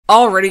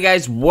Alrighty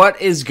guys,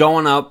 what is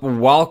going up?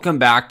 Welcome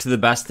back to the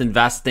best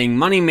investing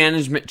money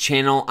management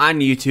channel on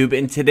YouTube.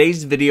 In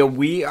today's video,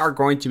 we are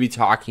going to be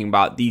talking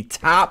about the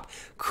top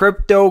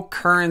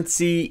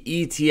cryptocurrency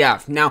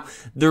ETF. Now,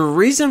 the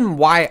reason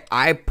why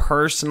I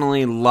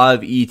personally love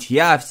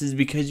ETFs is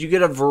because you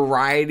get a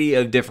variety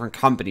of different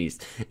companies.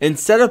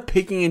 Instead of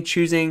picking and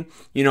choosing,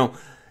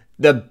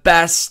 the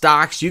best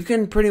stocks, you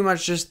can pretty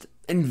much just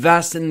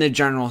invest in the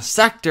general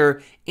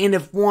sector, and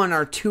if one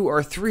or two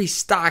or three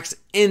stocks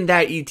in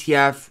that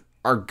ETF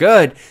are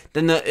good,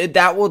 then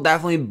that will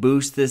definitely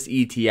boost this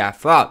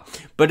ETF up.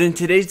 But in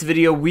today's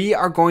video, we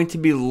are going to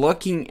be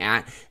looking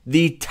at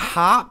the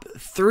top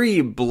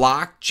 3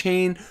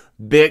 blockchain,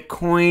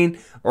 Bitcoin,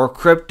 or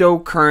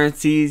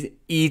cryptocurrencies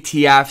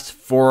ETFs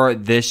for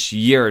this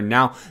year.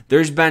 Now,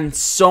 there's been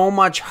so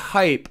much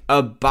hype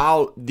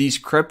about these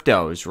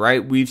cryptos,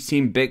 right? We've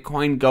seen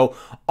Bitcoin go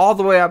all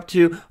the way up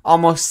to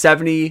almost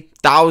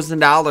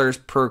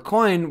 $70,000 per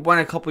coin, when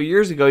a couple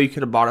years ago you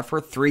could have bought it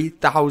for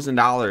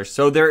 $3,000.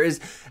 So there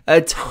is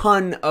a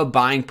ton of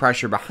buying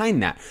pressure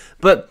behind that.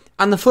 But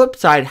on the flip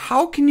side,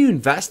 how can you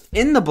invest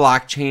in the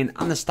blockchain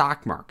on the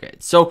stock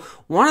market? So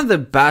one of the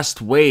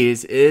best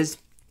ways is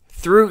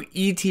through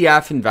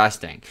ETF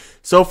investing.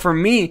 So for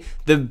me,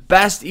 the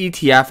best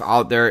ETF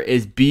out there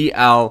is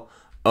BLOK,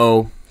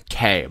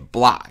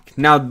 BLOK.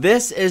 Now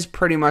this is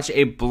pretty much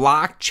a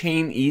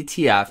blockchain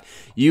ETF.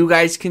 You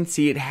guys can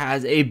see it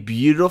has a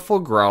beautiful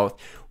growth.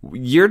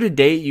 Year to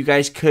date, you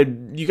guys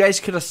could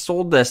have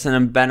sold this and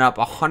have been up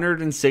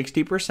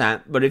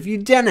 160%. But if you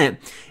didn't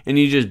and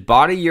you just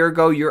bought a year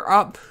ago, you're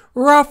up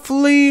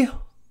roughly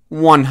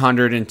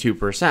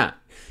 102%.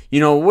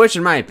 Which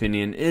in my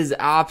opinion is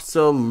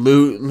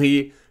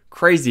absolutely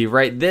crazy,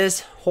 right?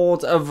 This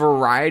holds a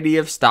variety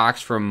of stocks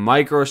from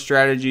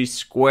MicroStrategy,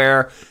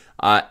 Square,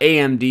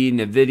 AMD,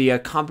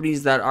 NVIDIA,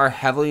 companies that are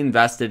heavily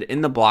invested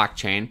in the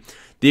blockchain.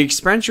 The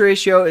expense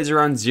ratio is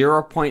around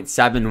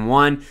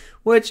 0.71,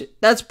 which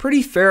that's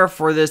pretty fair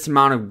for this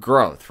amount of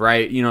growth,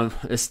 right?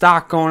 A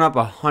stock going up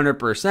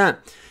 100%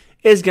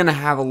 is going to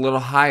have a little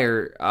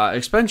higher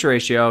expense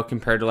ratio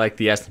compared to like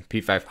the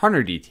S&P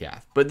 500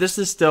 ETF. But this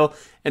is still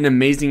an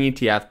amazing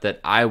ETF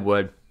that I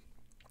would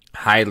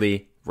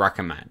highly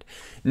recommend.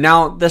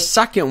 Now, the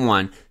second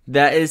one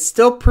that is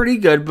still pretty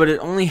good, but it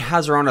only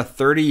has around a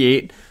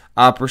 38%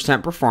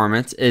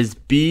 performance is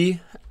BLCN.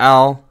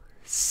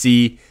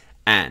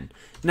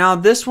 Now,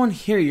 this one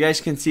here, you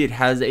guys can see it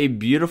has a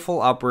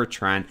beautiful upward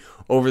trend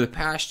over the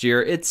past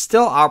year. It's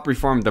still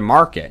outperformed the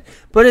market,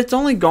 but it's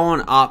only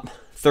going up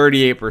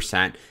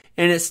 38%,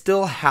 and it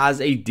still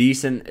has a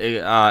decent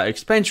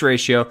expense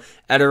ratio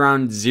at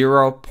around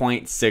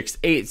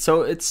 0.68.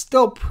 So it's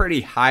still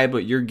pretty high,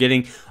 but you're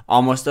getting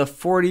almost a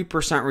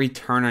 40%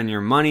 return on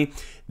your money.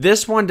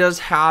 This one does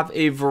have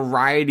a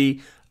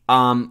variety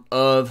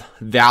of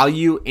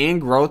value and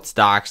growth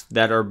stocks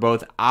that are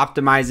both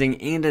optimizing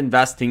and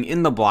investing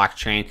in the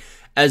blockchain,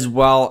 as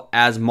well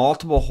as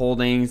multiple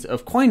holdings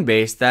of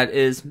Coinbase, that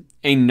is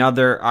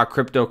another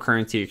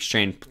cryptocurrency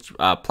exchange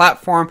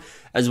platform,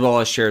 as well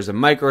as shares of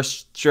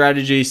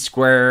MicroStrategy,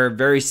 Square,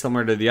 very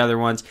similar to the other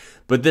ones,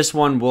 but this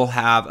one will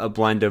have a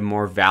blend of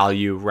more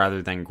value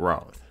rather than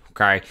growth.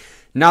 Okay,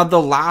 now the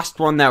last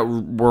one that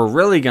we're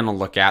really going to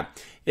look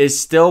at is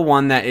still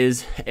one that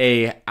is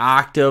a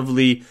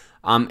actively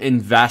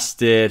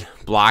invested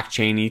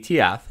blockchain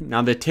ETF.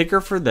 Now the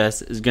ticker for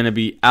this is going to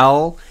be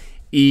LEGR.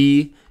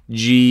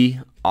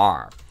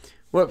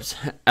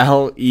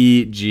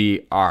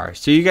 LEGR.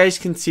 So you guys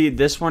can see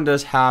this one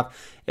does have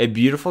a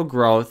beautiful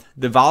growth.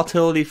 The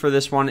volatility for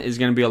this one is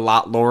going to be a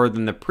lot lower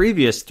than the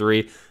previous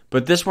 3,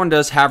 but this one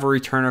does have a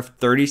return of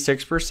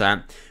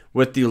 36%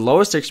 with the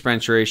lowest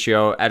expense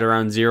ratio at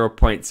around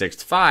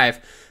 0.65,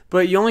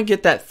 but you only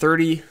get that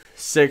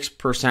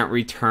 36%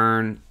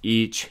 return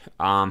each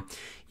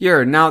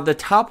year. Now the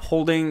top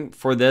holding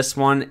for this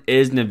one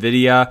is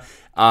NVIDIA,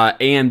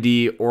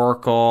 AMD,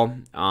 Oracle,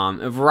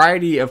 a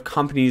variety of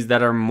companies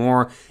that are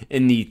more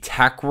in the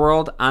tech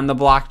world on the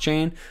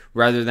blockchain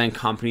rather than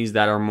companies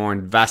that are more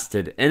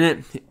invested in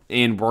it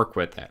and work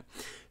with it.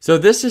 So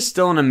this is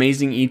still an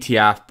amazing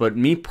ETF, but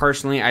me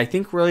personally, I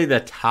think really the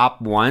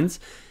top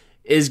ones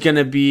is going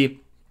to be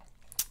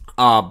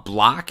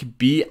BLOK,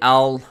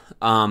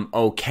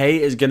 BLOK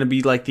is going to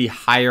be like the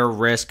higher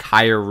risk,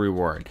 higher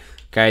reward.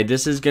 Okay,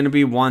 this is going to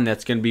be one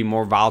that's going to be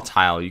more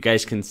volatile. You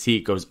guys can see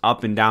it goes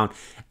up and down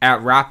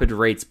at rapid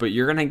rates, but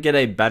you're going to get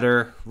a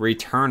better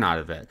return out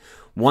of it.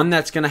 One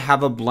that's going to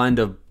have a blend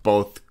of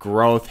both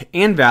growth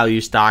and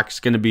value stocks is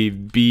going to be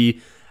BLCN.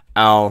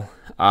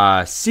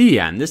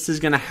 This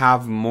is going to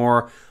have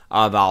more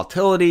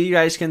volatility, you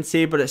guys can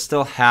see, but it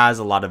still has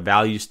a lot of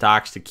value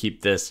stocks to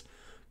keep this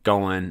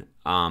going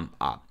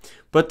up.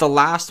 But the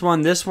last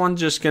one, this one's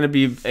just going to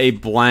be a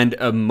blend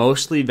of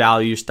mostly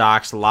value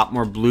stocks, a lot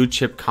more blue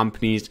chip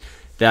companies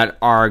that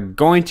are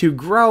going to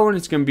grow, and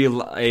it's going to be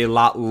a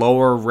lot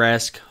lower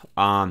risk,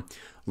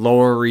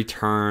 lower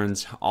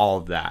returns, all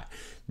of that.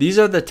 These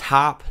are the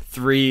top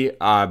 3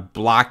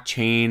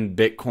 blockchain,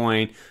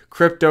 Bitcoin,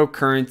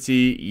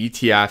 cryptocurrency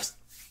ETFs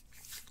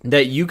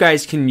that you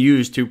guys can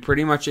use to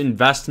pretty much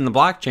invest in the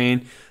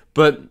blockchain,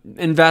 but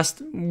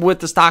invest with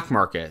the stock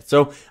market.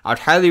 So I'd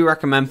highly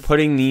recommend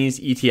putting these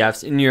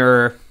ETFs in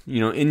your,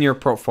 in your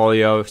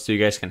portfolio so you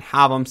guys can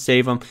have them,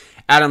 save them,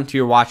 add them to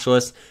your watch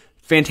list.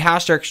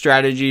 Fantastic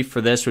strategy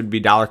for this would be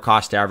dollar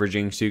cost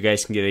averaging, so you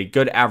guys can get a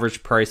good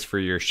average price for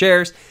your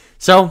shares.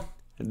 So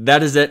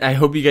that is it. I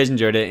hope you guys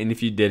enjoyed it. And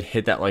if you did,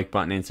 hit that like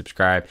button and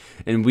subscribe.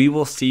 And we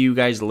will see you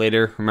guys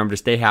later. Remember to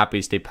stay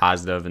happy, stay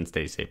positive, and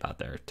stay safe out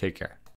there. Take care.